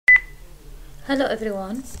Hello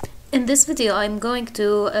everyone. In this video I'm going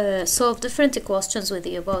to solve different questions with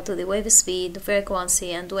you about the wave speed,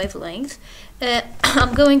 frequency and wavelength.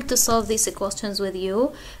 I'm going to solve these questions with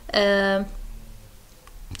you. Let's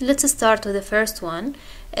start with the first one.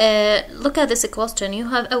 Look at this question. You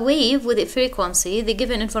have a wave with a frequency, the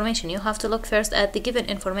given information. You have to look first at the given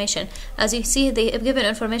information. As you see, the given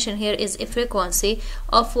information here is a frequency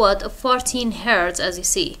of what? Of 14 hertz, as you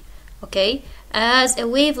see. Okay, as a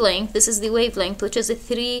wavelength, this is the wavelength, which is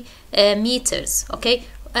 3 meters. Okay,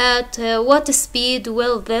 at what speed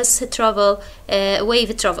will this travel,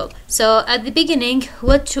 wave travel? So at the beginning,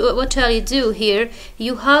 what shall you do here?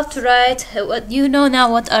 You have to write what you know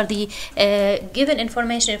now. What are the given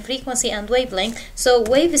information, frequency and wavelength? So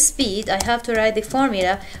wave speed, I have to write the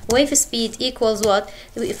formula. Wave speed equals what?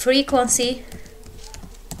 Frequency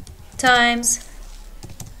times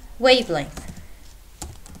wavelength.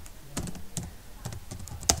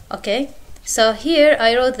 Okay, so here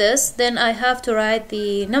I wrote this, then I have to write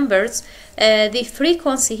the numbers. The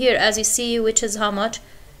frequency here, as you see, which is how much?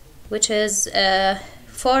 Which is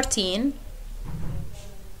 14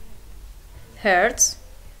 hertz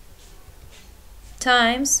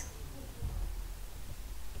times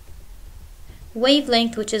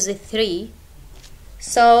wavelength, which is 3.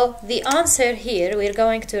 So the answer here, we're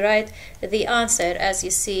going to write the answer as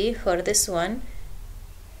you see for this one.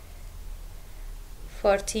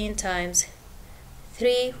 14 times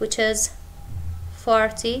 3, which is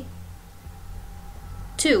 42.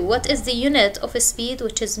 What is the unit of a speed?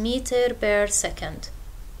 Which is meter per second.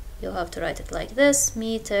 You have to write it like this,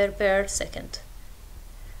 meter per second.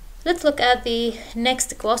 Let's look at the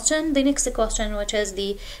next question. The next question, which is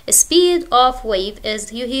the speed of wave,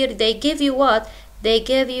 is you here they give you what? They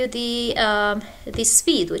give you the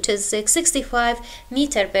speed, which is 65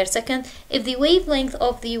 meter per second. If the wavelength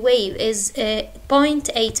of the wave is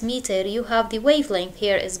 0.8 meter, you have the wavelength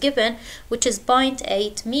here is given, which is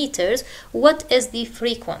 0.8 meters. What is the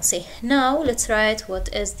frequency? Now let's write what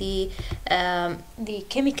is the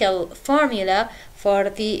chemical formula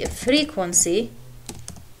for the frequency.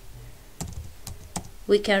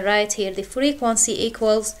 We can write here the frequency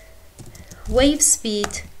equals wave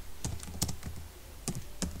speed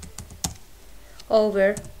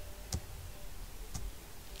over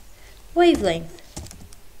wavelength.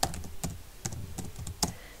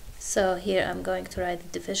 So here I'm going to write the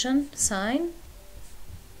division sign.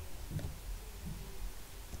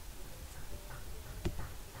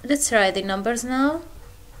 Let's write the numbers now.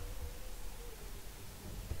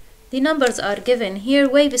 The numbers are given here.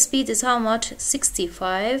 Wave speed is how much?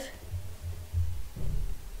 65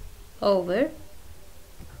 over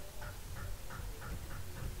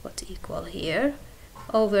what equal here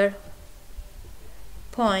over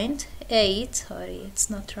 0.8. Sorry, it's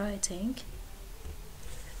not writing.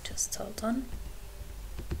 Just hold on.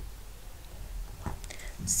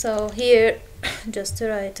 So here, just to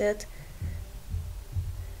write it,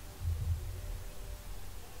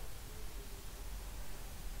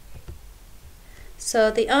 so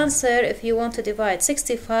the answer, if you want to divide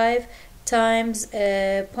 65 times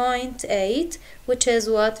 0.8, which is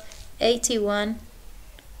what? 25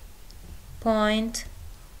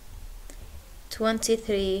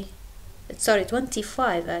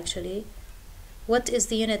 actually. What is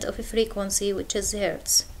the unit of a frequency, which is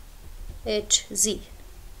hertz? Hz.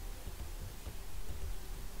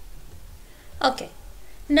 Okay,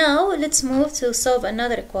 now let's move to solve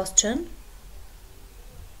another question.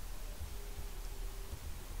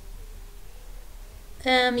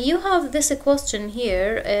 You have this question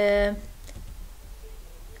here,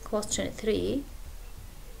 question 3.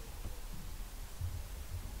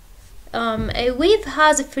 A wave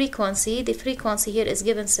has a frequency. The frequency here is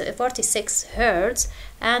given 46 hertz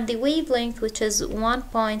and the wavelength, which is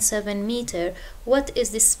 1.7 meter. What is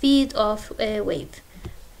the speed of a wave?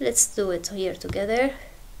 Let's do it here together.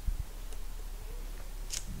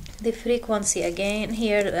 The frequency again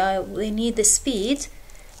here, we need the speed,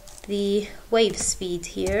 the wave speed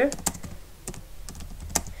here,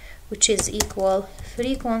 which is equal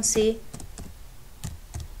frequency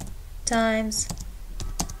times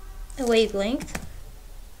wavelength.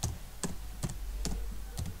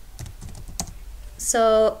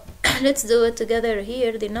 So let's do it together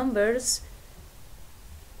here. The numbers,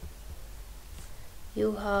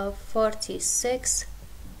 you have 46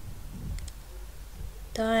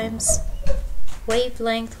 times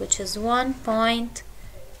wavelength, which is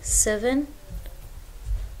 1.7.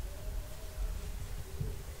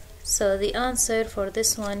 so the answer for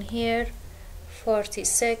this one here,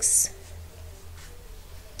 46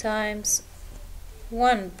 times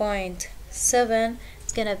 1.7,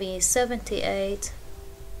 it's gonna be 78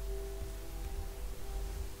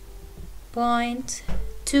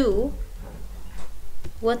 2.2.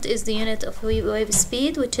 What is the unit of wave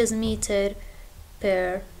speed? Which is meter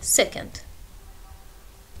per second.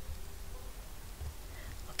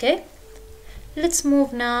 Okay, let's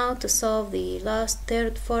move now to solve the last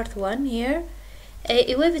fourth one here.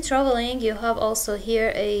 A wave traveling, you have also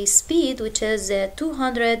here a speed which is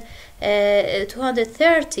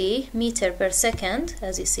 230 meter per second,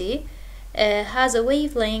 as you see, has a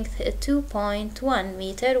wavelength 2.1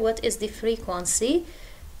 meter. What is the frequency?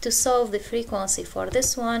 To solve the frequency for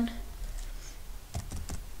this one,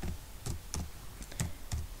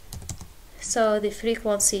 so the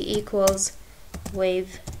frequency equals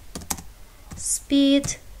wave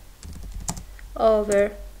speed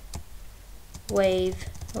over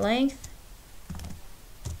wavelength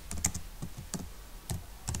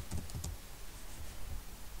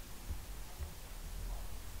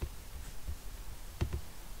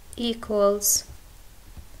equals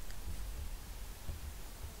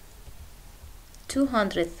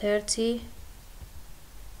 230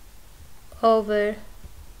 over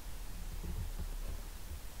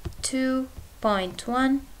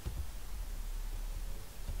 2.1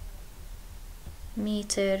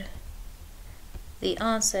 meter. The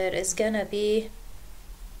answer is gonna be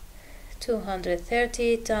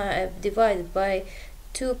 230 divided by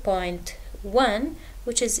 2.1,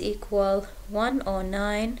 which is equal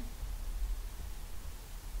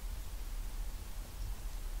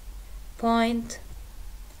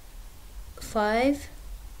 109.5.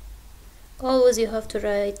 Always you have to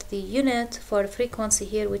write the unit for frequency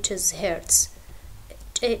here, which is hertz.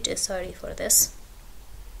 Sorry for this,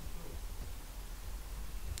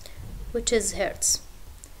 which is hertz.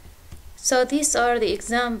 So these are the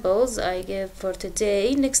examples I give for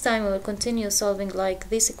today. Next time we will continue solving like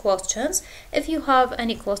these questions. If you have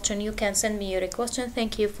any question, you can send me your question.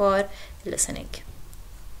 Thank you for listening.